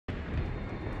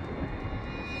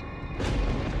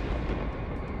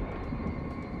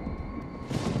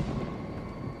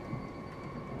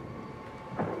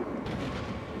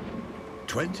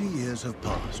20 years have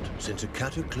passed since a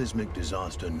cataclysmic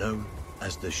disaster known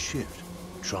as the Shift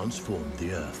transformed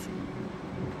the Earth.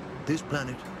 This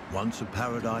planet, once a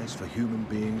paradise for human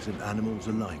beings and animals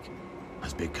alike,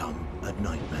 has become a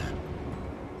nightmare.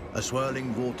 A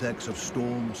swirling vortex of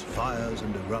storms, fires,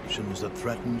 and eruptions that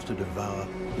threatens to devour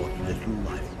what little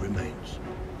life remains.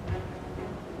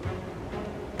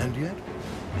 And yet,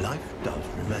 life does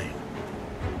remain.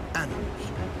 Animals,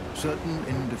 certain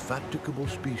indefatigable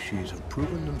species have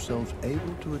proven themselves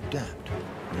able to adapt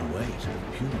in ways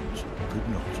humans could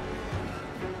not.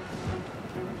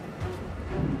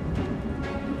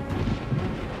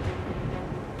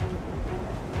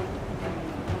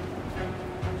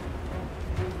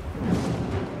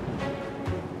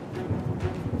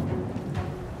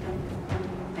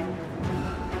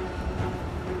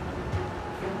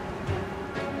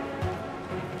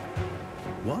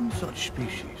 One such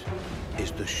species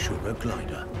is the sugar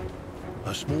glider,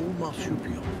 a small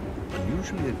marsupial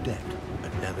unusually adept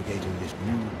at navigating this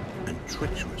new and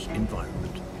treacherous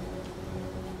environment.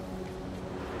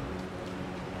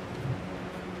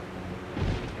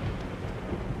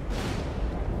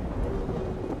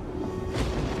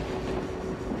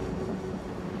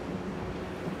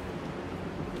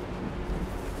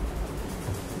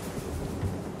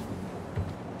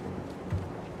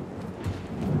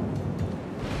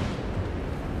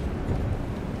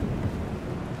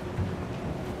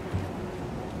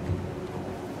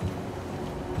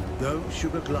 Though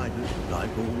sugar gliders,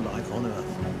 like all life on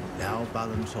Earth, now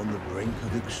balance on the brink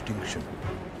of extinction,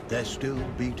 their still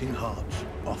beating hearts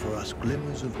offer us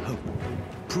glimmers of hope,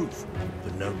 proof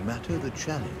that no matter the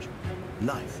challenge,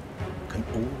 life can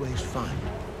always find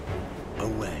a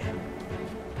way.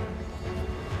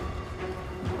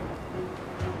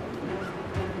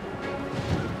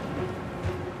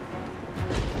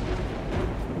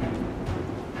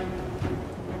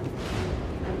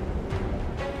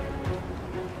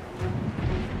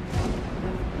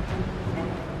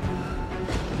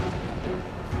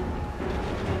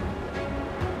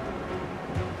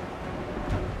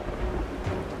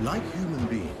 Like human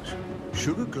beings,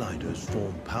 sugar gliders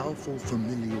form powerful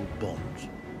familial bonds.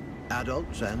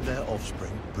 Adults and their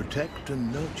offspring protect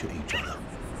and nurture each other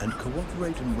and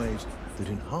cooperate in ways that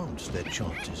enhance their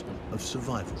chances of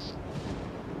survival.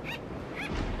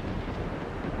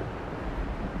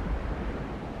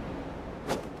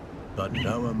 But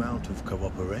no amount of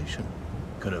cooperation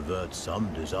can avert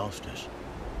some disasters.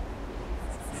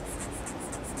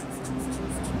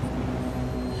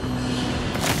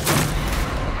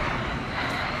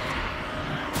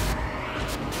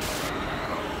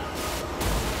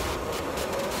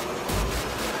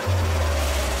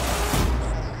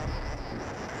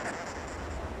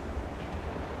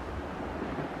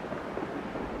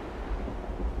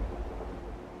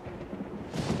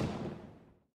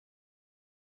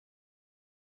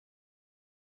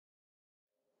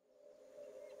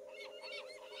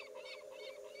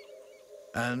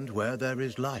 And where there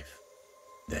is life,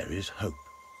 there is hope.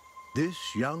 This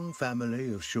young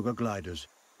family of sugar gliders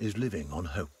is living on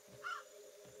hope.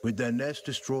 With their nest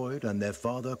destroyed and their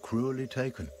father cruelly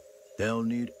taken, they'll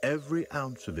need every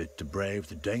ounce of it to brave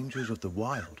the dangers of the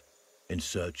wild in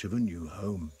search of a new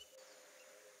home.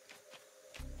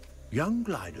 Young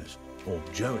gliders, or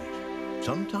joeys,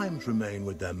 sometimes remain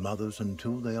with their mothers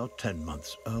until they are 10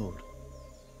 months old.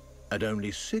 At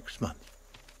only 6 months,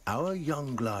 our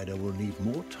young glider will need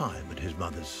more time at his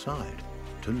mother's side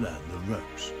to learn the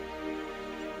ropes.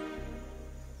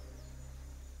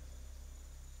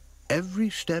 Every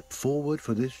step forward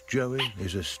for this joey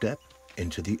is a step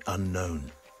into the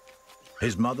unknown.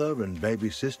 His mother and baby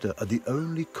sister are the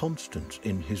only constants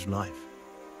in his life.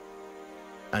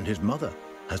 And his mother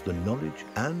has the knowledge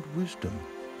and wisdom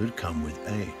that come with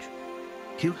age.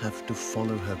 He'll have to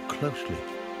follow her closely.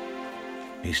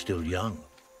 He's still young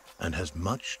and has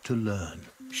much to learn.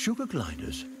 Sugar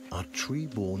gliders are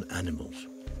tree-born animals.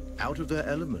 Out of their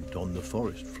element on the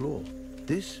forest floor,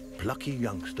 this plucky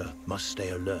youngster must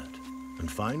stay alert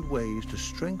and find ways to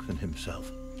strengthen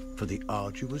himself for the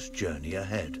arduous journey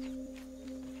ahead.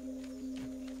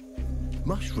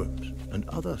 Mushrooms and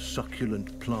other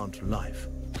succulent plant life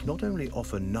not only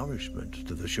offer nourishment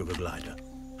to the sugar glider,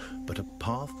 but a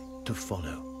path to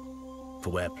follow. For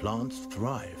where plants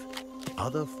thrive,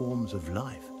 other forms of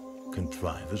life can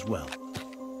thrive as well.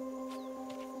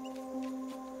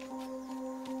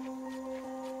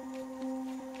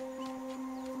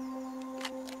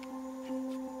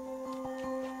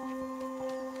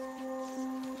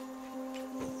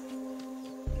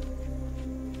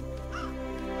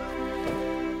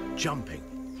 Jumping,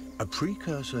 a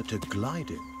precursor to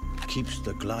gliding, keeps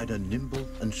the glider nimble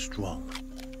and strong.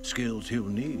 skills he'll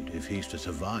need if he's to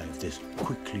survive this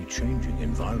quickly changing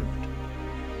environment.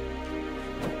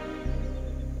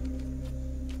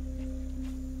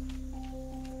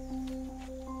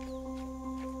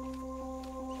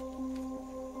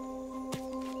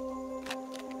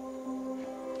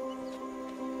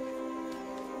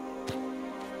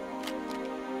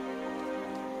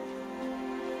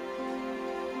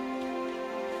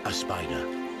 A spider.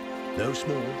 Though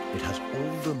small, it has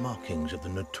all the markings of the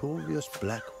notorious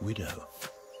Black Widow.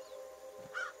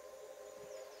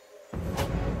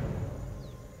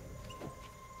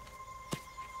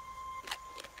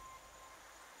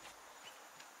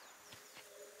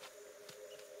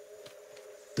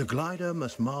 The glider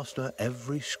must master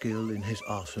every skill in his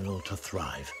arsenal to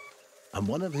thrive, and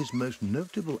one of his most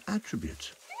notable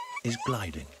attributes is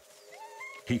gliding.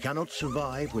 He cannot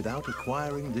survive without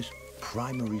acquiring this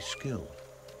primary skill.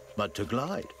 But to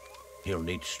glide, he'll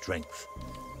need strength,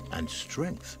 and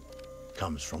strength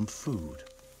comes from food.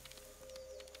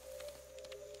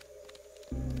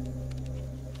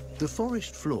 The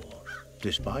forest floor,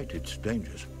 despite its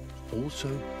dangers, also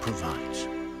provides.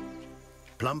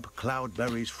 Plump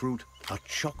cloudberries fruit are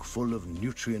chock full of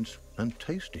nutrients and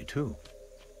tasty too.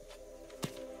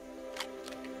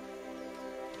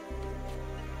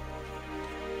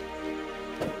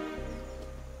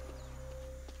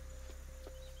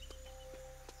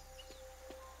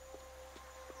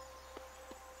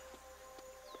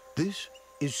 This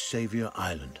is Savior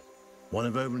Island, one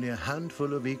of only a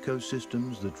handful of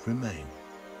ecosystems that remain.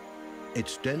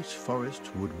 Its dense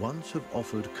forests would once have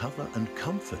offered cover and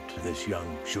comfort to this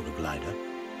young sugar glider,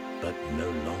 but no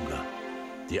longer.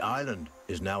 The island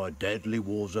is now a deadly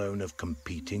war zone of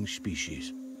competing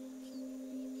species.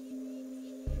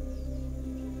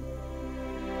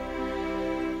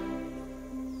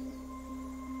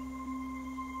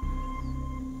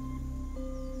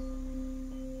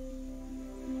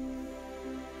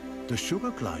 The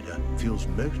sugar glider feels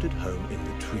most at home in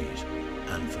the trees,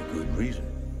 and for good reason.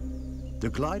 The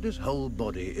glider's whole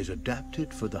body is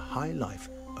adapted for the high life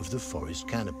of the forest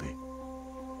canopy.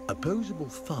 Opposable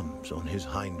thumbs on his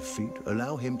hind feet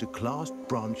allow him to clasp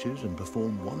branches and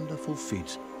perform wonderful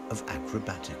feats of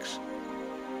acrobatics.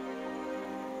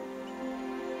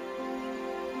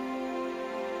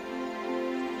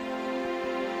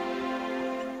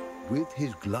 With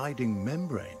his gliding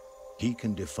membrane, he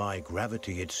can defy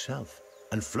gravity itself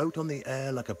and float on the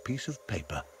air like a piece of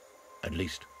paper, at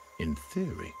least in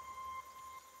theory.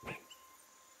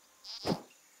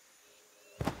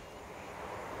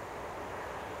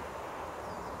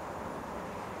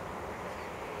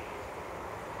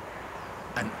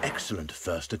 An excellent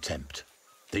first attempt.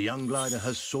 The young glider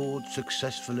has soared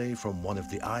successfully from one of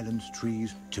the island's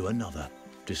trees to another,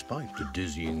 despite the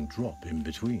dizzying drop in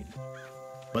between.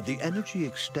 But the energy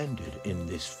extended in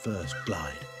this first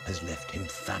glide has left him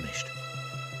famished.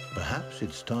 Perhaps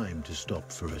it's time to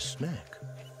stop for a snack.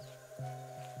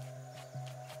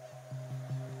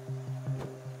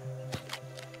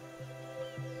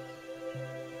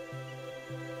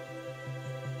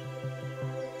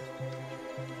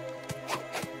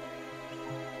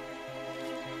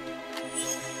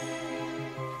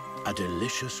 A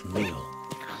delicious meal.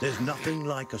 There's nothing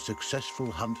like a successful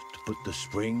hunt to put the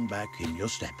spring back in your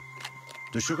step.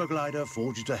 The sugar glider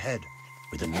forges ahead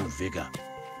with a new vigor.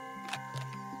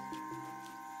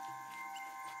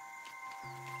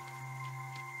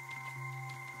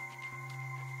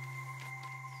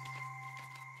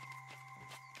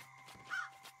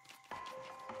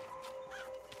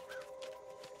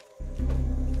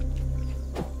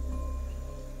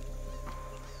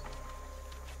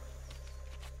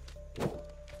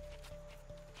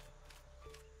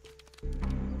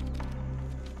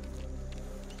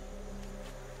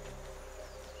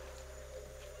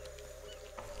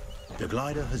 The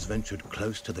glider has ventured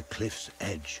close to the cliff's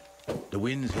edge. The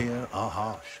winds here are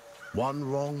harsh. One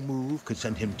wrong move could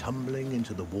send him tumbling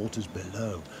into the waters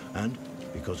below, and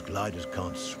because gliders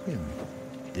can't swim,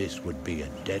 this would be a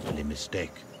deadly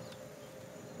mistake.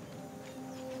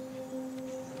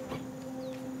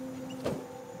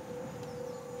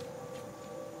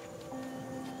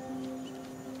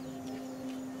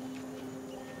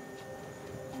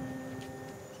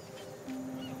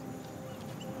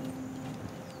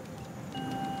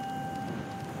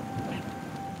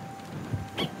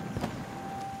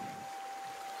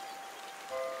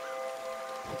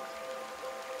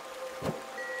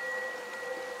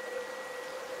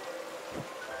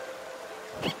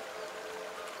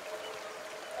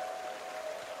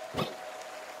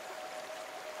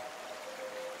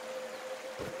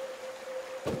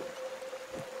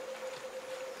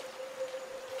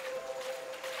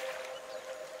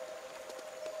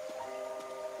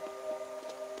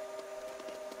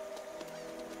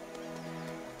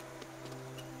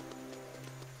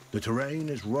 The terrain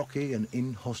is rocky and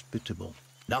inhospitable,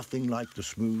 nothing like the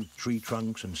smooth tree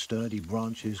trunks and sturdy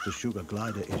branches the sugar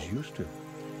glider is used to.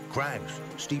 Crags,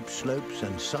 steep slopes,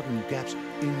 and sudden gaps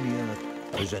in the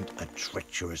earth present a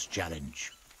treacherous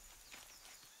challenge.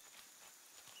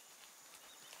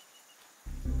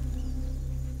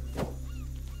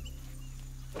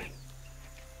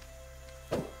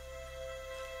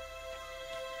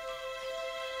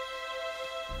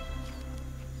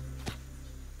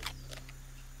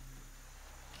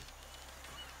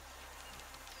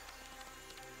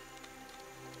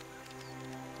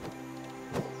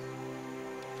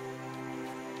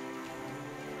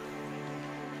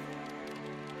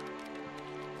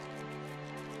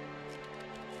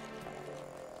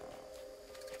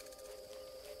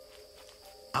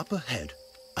 Up ahead,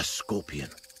 a scorpion.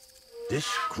 This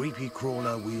creepy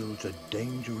crawler wields a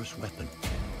dangerous weapon,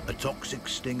 a toxic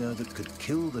stinger that could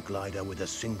kill the glider with a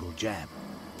single jab.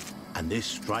 And this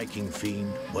striking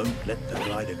fiend won't let the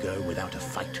glider go without a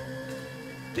fight.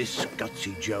 This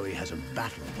gutsy Joey has a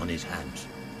battle on his hands.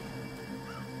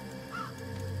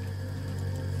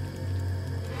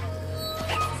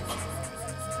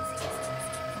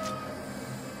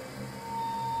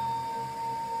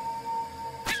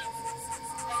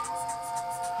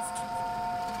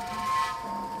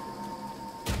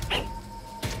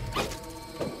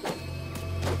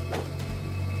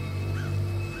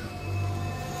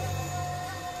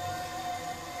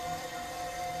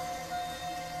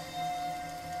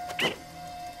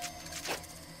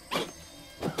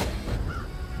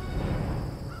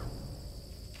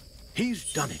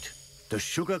 He's done it. The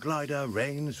sugar glider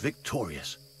reigns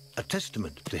victorious, a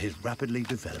testament to his rapidly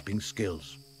developing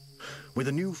skills. With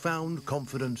a newfound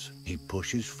confidence, he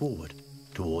pushes forward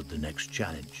toward the next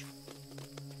challenge.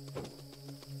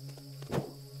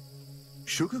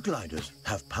 Sugar gliders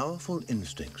have powerful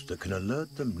instincts that can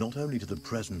alert them not only to the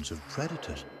presence of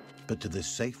predators, but to the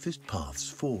safest paths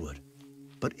forward.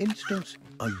 But instincts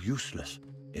are useless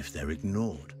if they're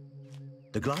ignored.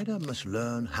 The glider must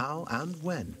learn how and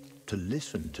when to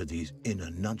listen to these inner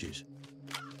nudges.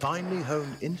 Finely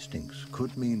honed instincts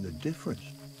could mean the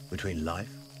difference between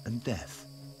life and death.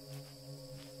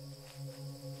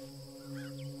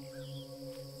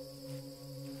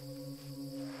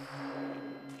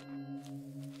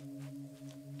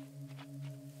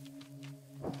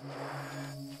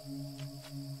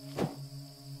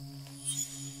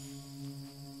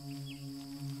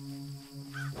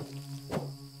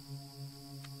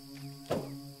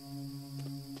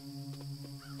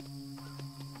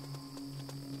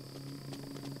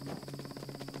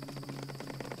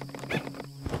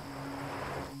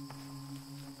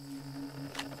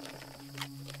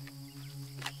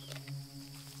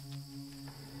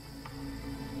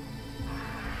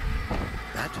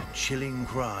 That chilling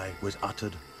cry was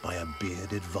uttered by a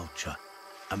bearded vulture,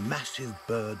 a massive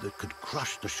bird that could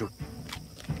crush the sugar.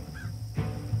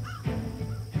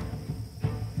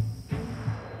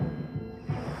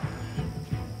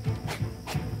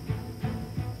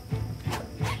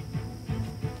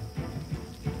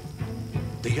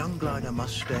 The young glider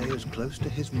must stay as close to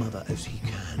his mother as he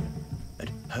can. At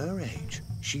her age,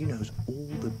 she knows all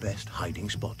the best hiding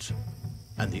spots.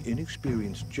 And the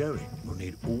inexperienced Joey will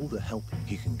need all the help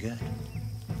he can get.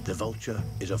 The vulture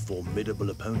is a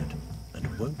formidable opponent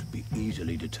and won't be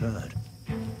easily deterred.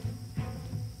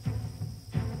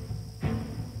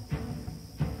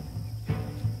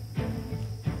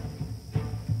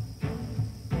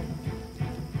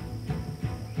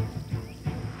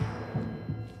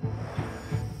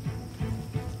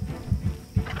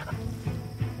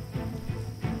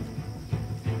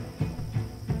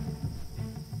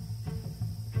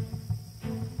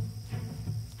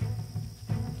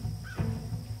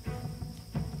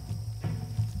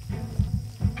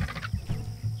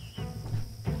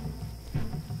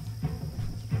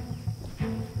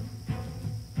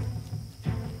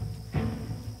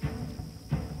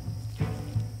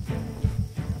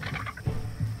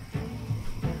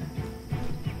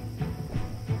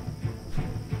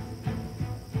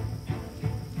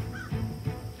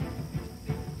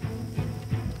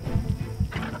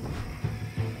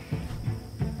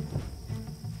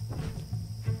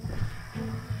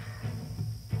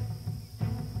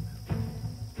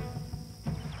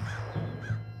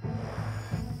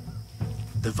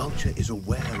 The vulture is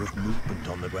aware of movement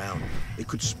on the ground. It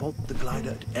could spot the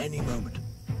glider at any moment.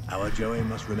 Our Joey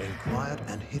must remain quiet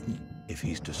and hidden if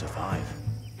he's to survive.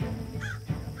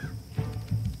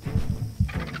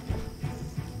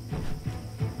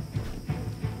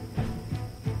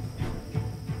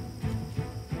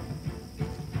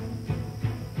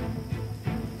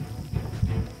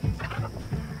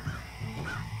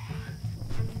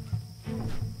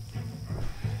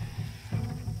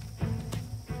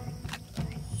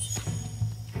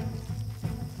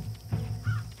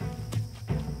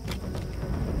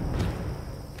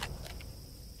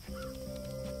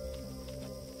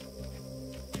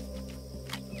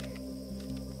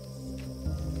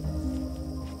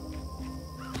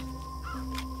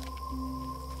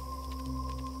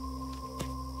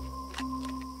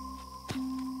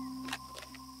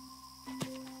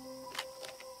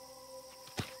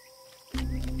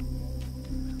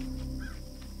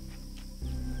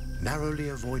 Narrowly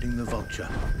avoiding the vulture,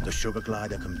 the sugar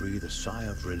glider can breathe a sigh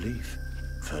of relief.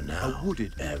 For now, a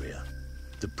wooded area.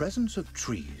 The presence of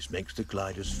trees makes the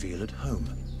gliders feel at home.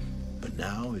 But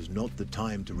now is not the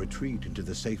time to retreat into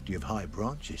the safety of high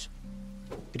branches.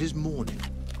 It is morning,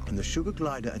 and the sugar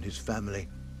glider and his family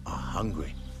are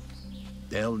hungry.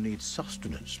 They'll need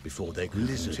sustenance before they can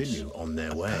continue on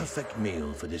their way. A perfect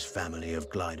meal for this family of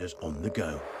gliders on the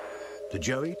go. The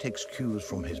Joey takes cues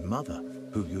from his mother,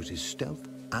 who uses stealth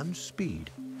and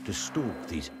speed to stalk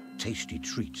these tasty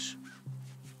treats.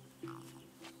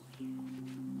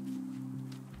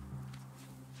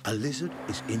 A lizard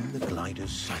is in the glider's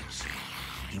sights.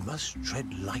 He must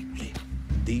tread lightly.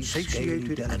 These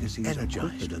satiated and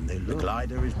energized, and the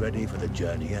glider is ready for the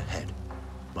journey ahead.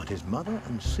 But his mother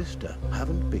and sister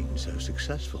haven't been so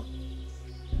successful.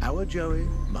 Our Joey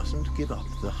mustn't give up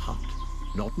the hunt,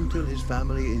 not until his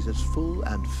family is as full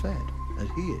and fed as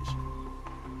he is.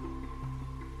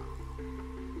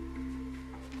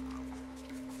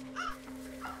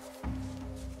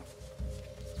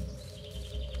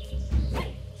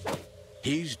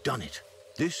 He's done it.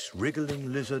 This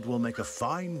wriggling lizard will make a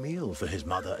fine meal for his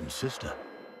mother and sister.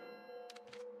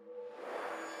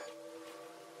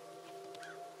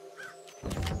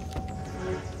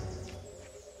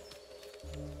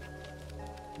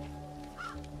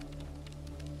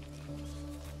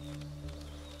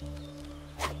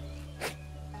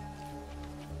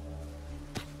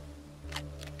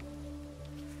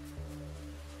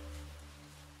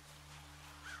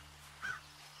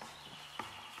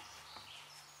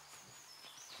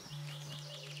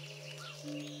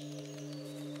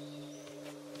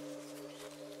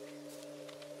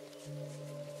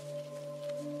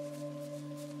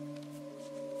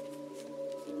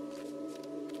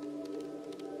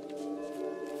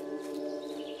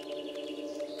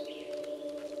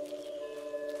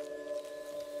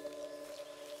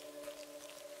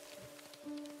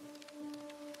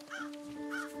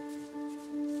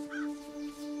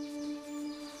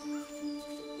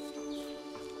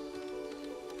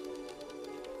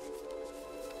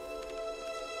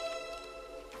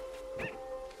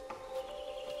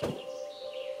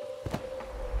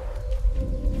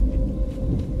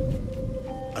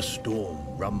 A storm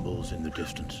rumbles in the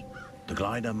distance. The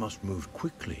glider must move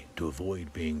quickly to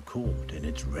avoid being caught in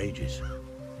its rages.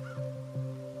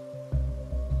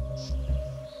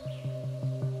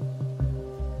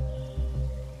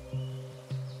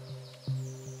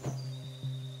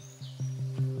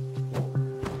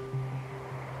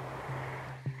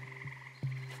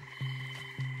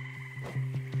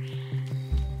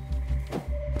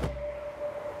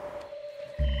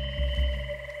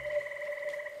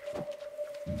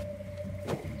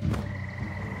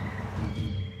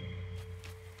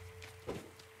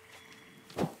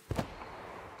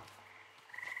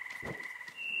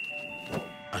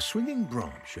 A swinging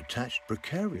branch attached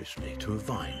precariously to a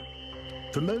vine.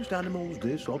 For most animals,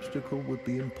 this obstacle would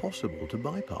be impossible to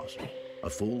bypass. A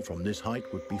fall from this height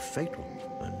would be fatal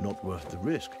and not worth the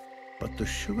risk. But the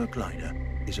sugar glider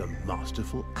is a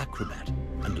masterful acrobat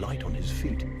and light on his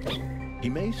feet. He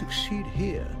may succeed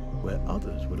here where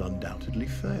others would undoubtedly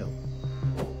fail.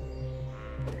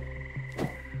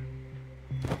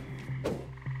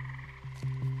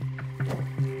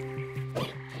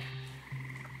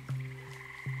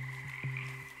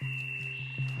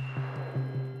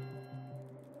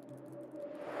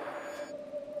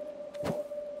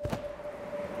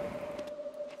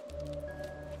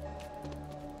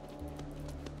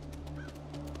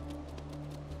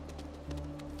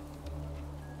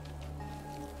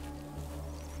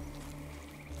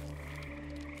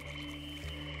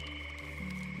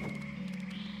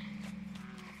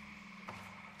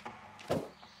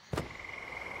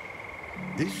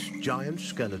 This giant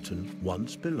skeleton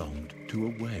once belonged to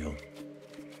a whale.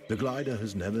 The glider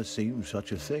has never seen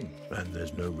such a thing, and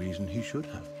there's no reason he should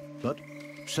have. But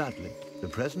sadly, the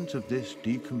presence of this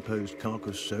decomposed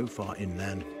carcass so far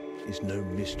inland is no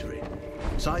mystery.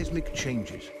 Seismic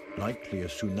changes, likely a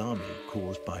tsunami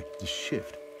caused by the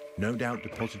shift, no doubt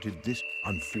deposited this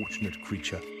unfortunate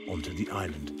creature onto the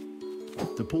island.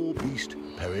 The poor beast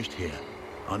perished here,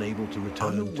 unable to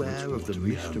return unaware of the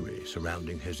mystery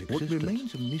surrounding his existence. What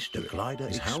remains a mystery, the glider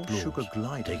is how sugar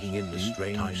gliders, taking in the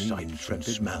strange sights and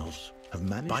smells, have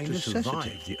managed to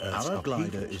survive the Earth's upheavals. Our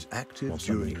glider is active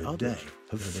during the day,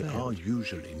 but they are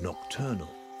usually nocturnal.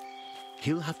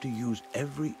 He'll have to use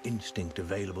every instinct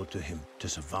available to him to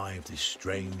survive this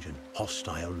strange and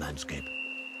hostile landscape.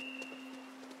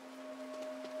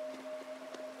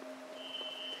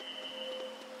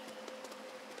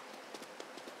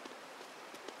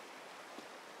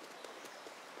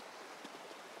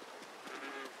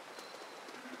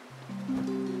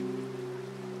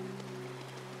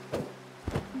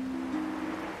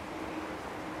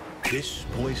 This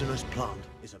poisonous plant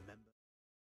is a member.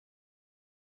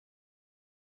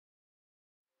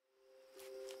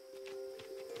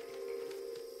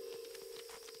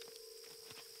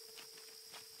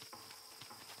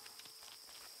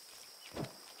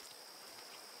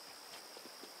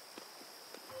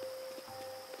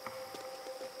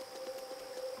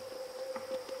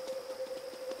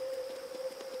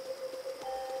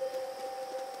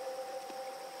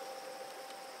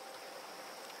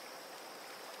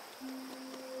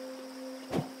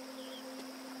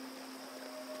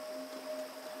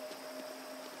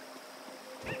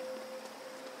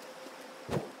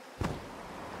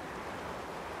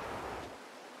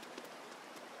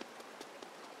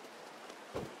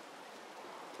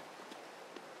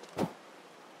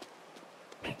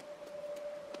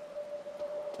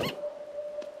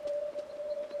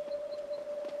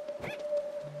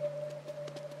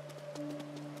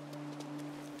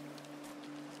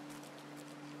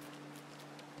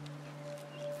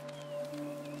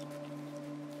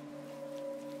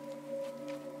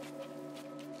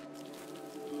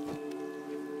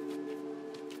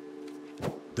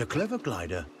 The clever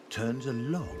glider turns a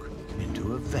log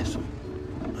into a vessel.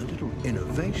 A little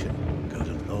innovation goes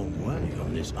a long way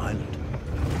on this island.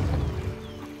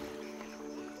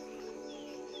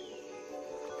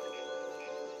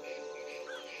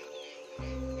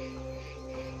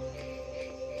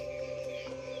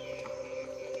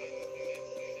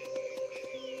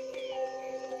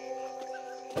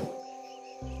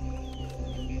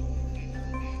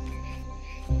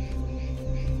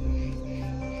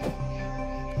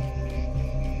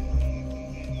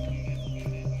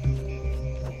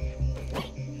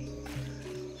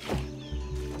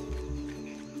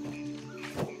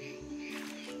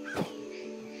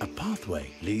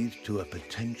 Pathway leads to a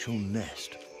potential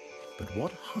nest, but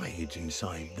what hides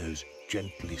inside those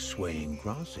gently swaying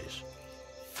grasses?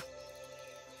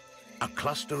 A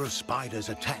cluster of spiders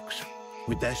attacks.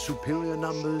 With their superior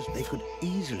numbers, they could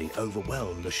easily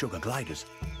overwhelm the sugar gliders.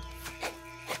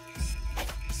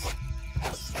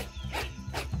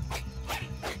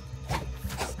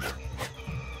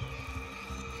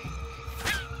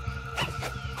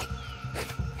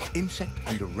 Insect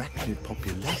and arachnid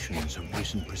populations have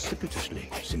risen precipitously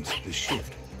since the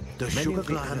shift. The sugar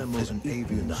glider animals and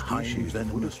avian species that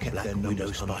would have kept their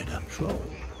widow spider control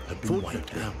have been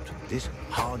wiped out. This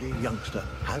hardy youngster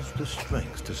has the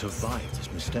strength to survive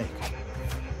this mistake.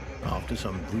 After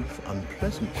some brief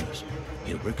unpleasantness,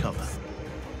 he'll recover.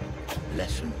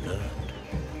 Lesson learned.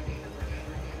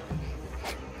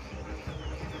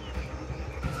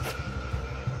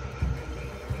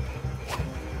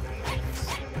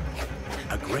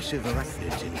 Aggressive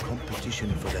arachnids in competition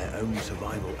for their own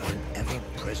survival are an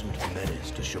ever-present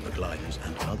menace to sugar gliders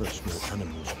and other small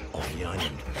animals on the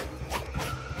island.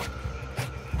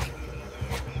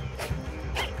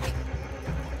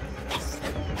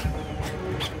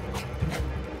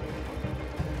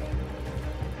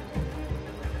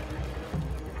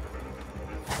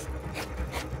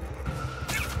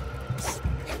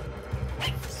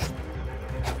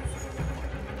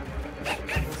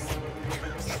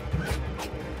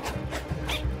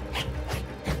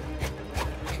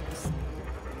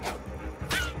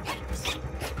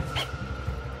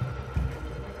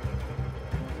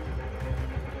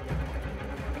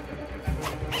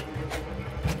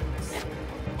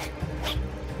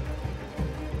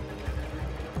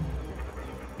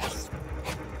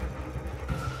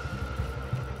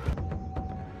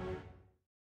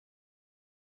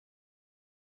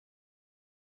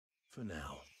 For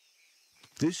now.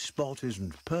 This spot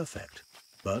isn't perfect,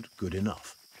 but good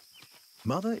enough.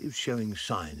 Mother is showing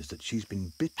signs that she's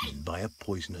been bitten by a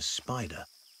poisonous spider.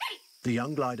 The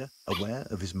young glider, aware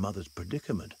of his mother's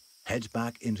predicament, heads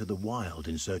back into the wild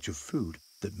in search of food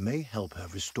that may help her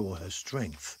restore her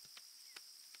strength.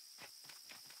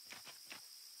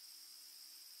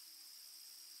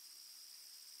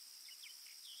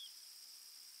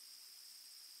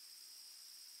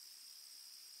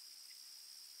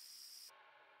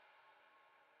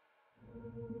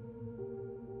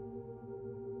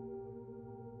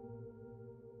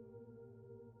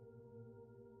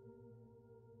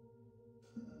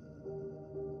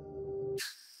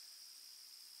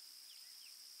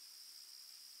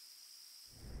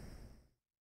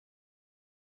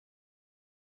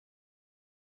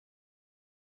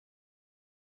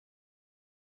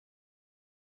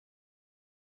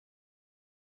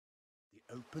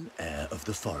 The open air of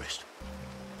the forest.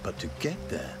 But to get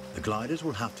there, the gliders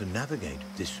will have to navigate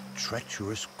this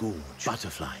treacherous gorge.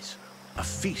 Butterflies, a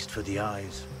feast for the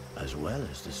eyes as well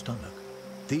as the stomach.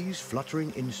 These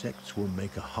fluttering insects will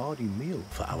make a hearty meal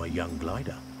for our young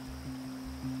glider.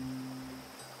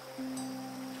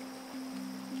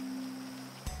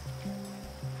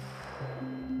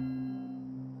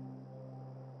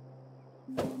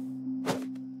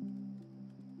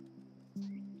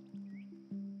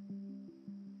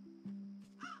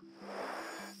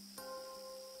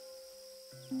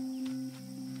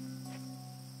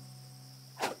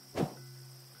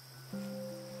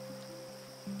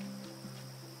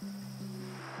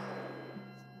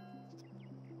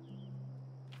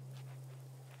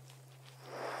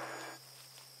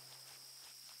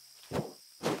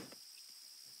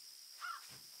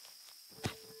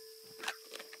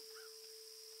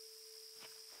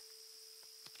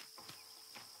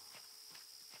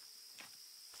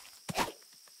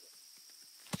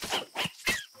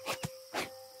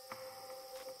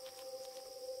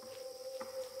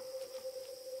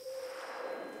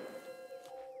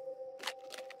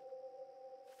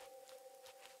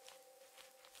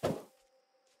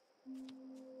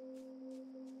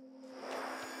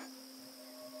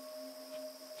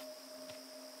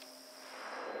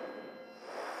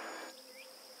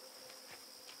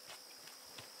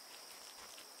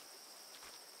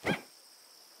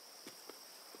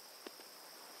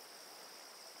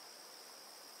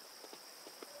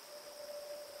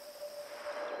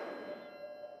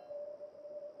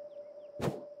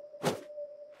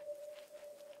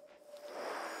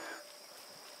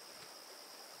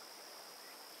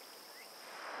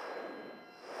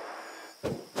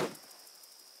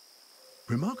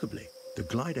 Remarkably, the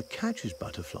glider catches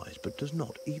butterflies but does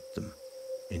not eat them.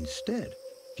 Instead,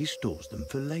 he stores them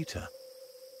for later.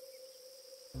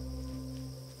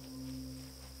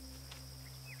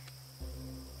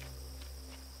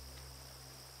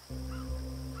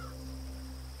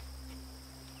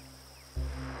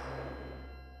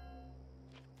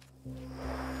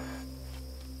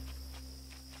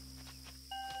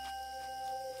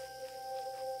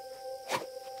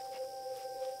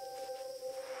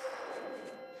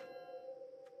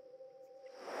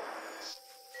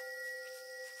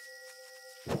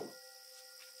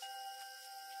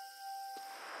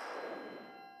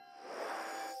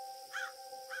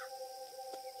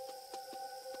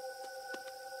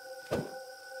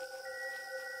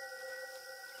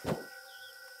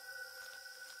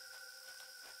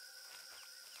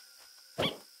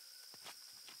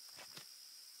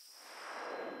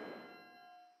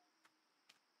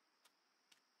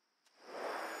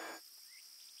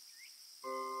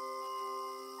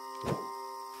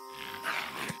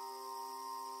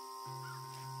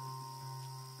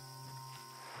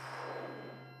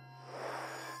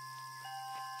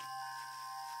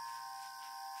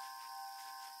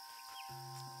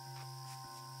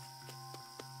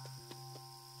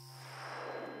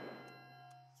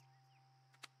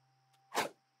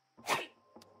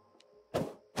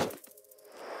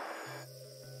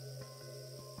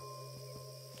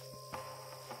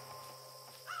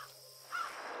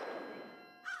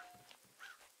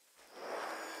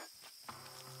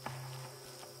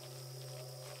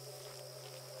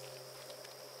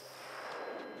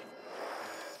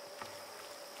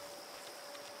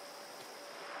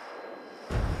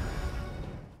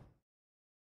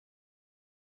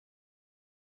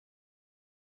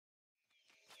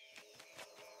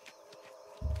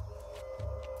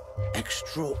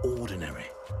 Extraordinary.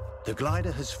 The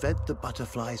glider has fed the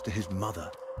butterflies to his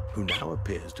mother, who now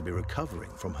appears to be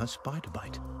recovering from her spider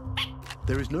bite.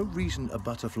 There is no reason a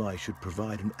butterfly should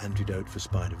provide an antidote for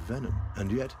spider venom,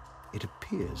 and yet it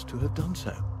appears to have done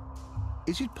so.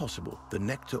 Is it possible the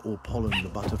nectar or pollen the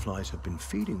butterflies have been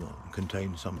feeding on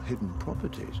contains some hidden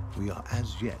properties we are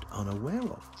as yet unaware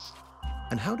of?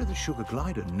 And how did the sugar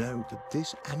glider know that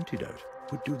this antidote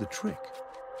would do the trick?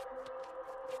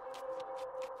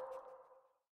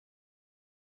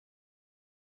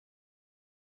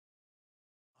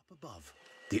 Above,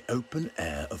 the open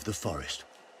air of the forest.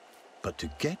 But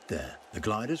to get there, the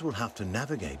gliders will have to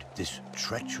navigate this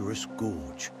treacherous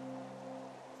gorge.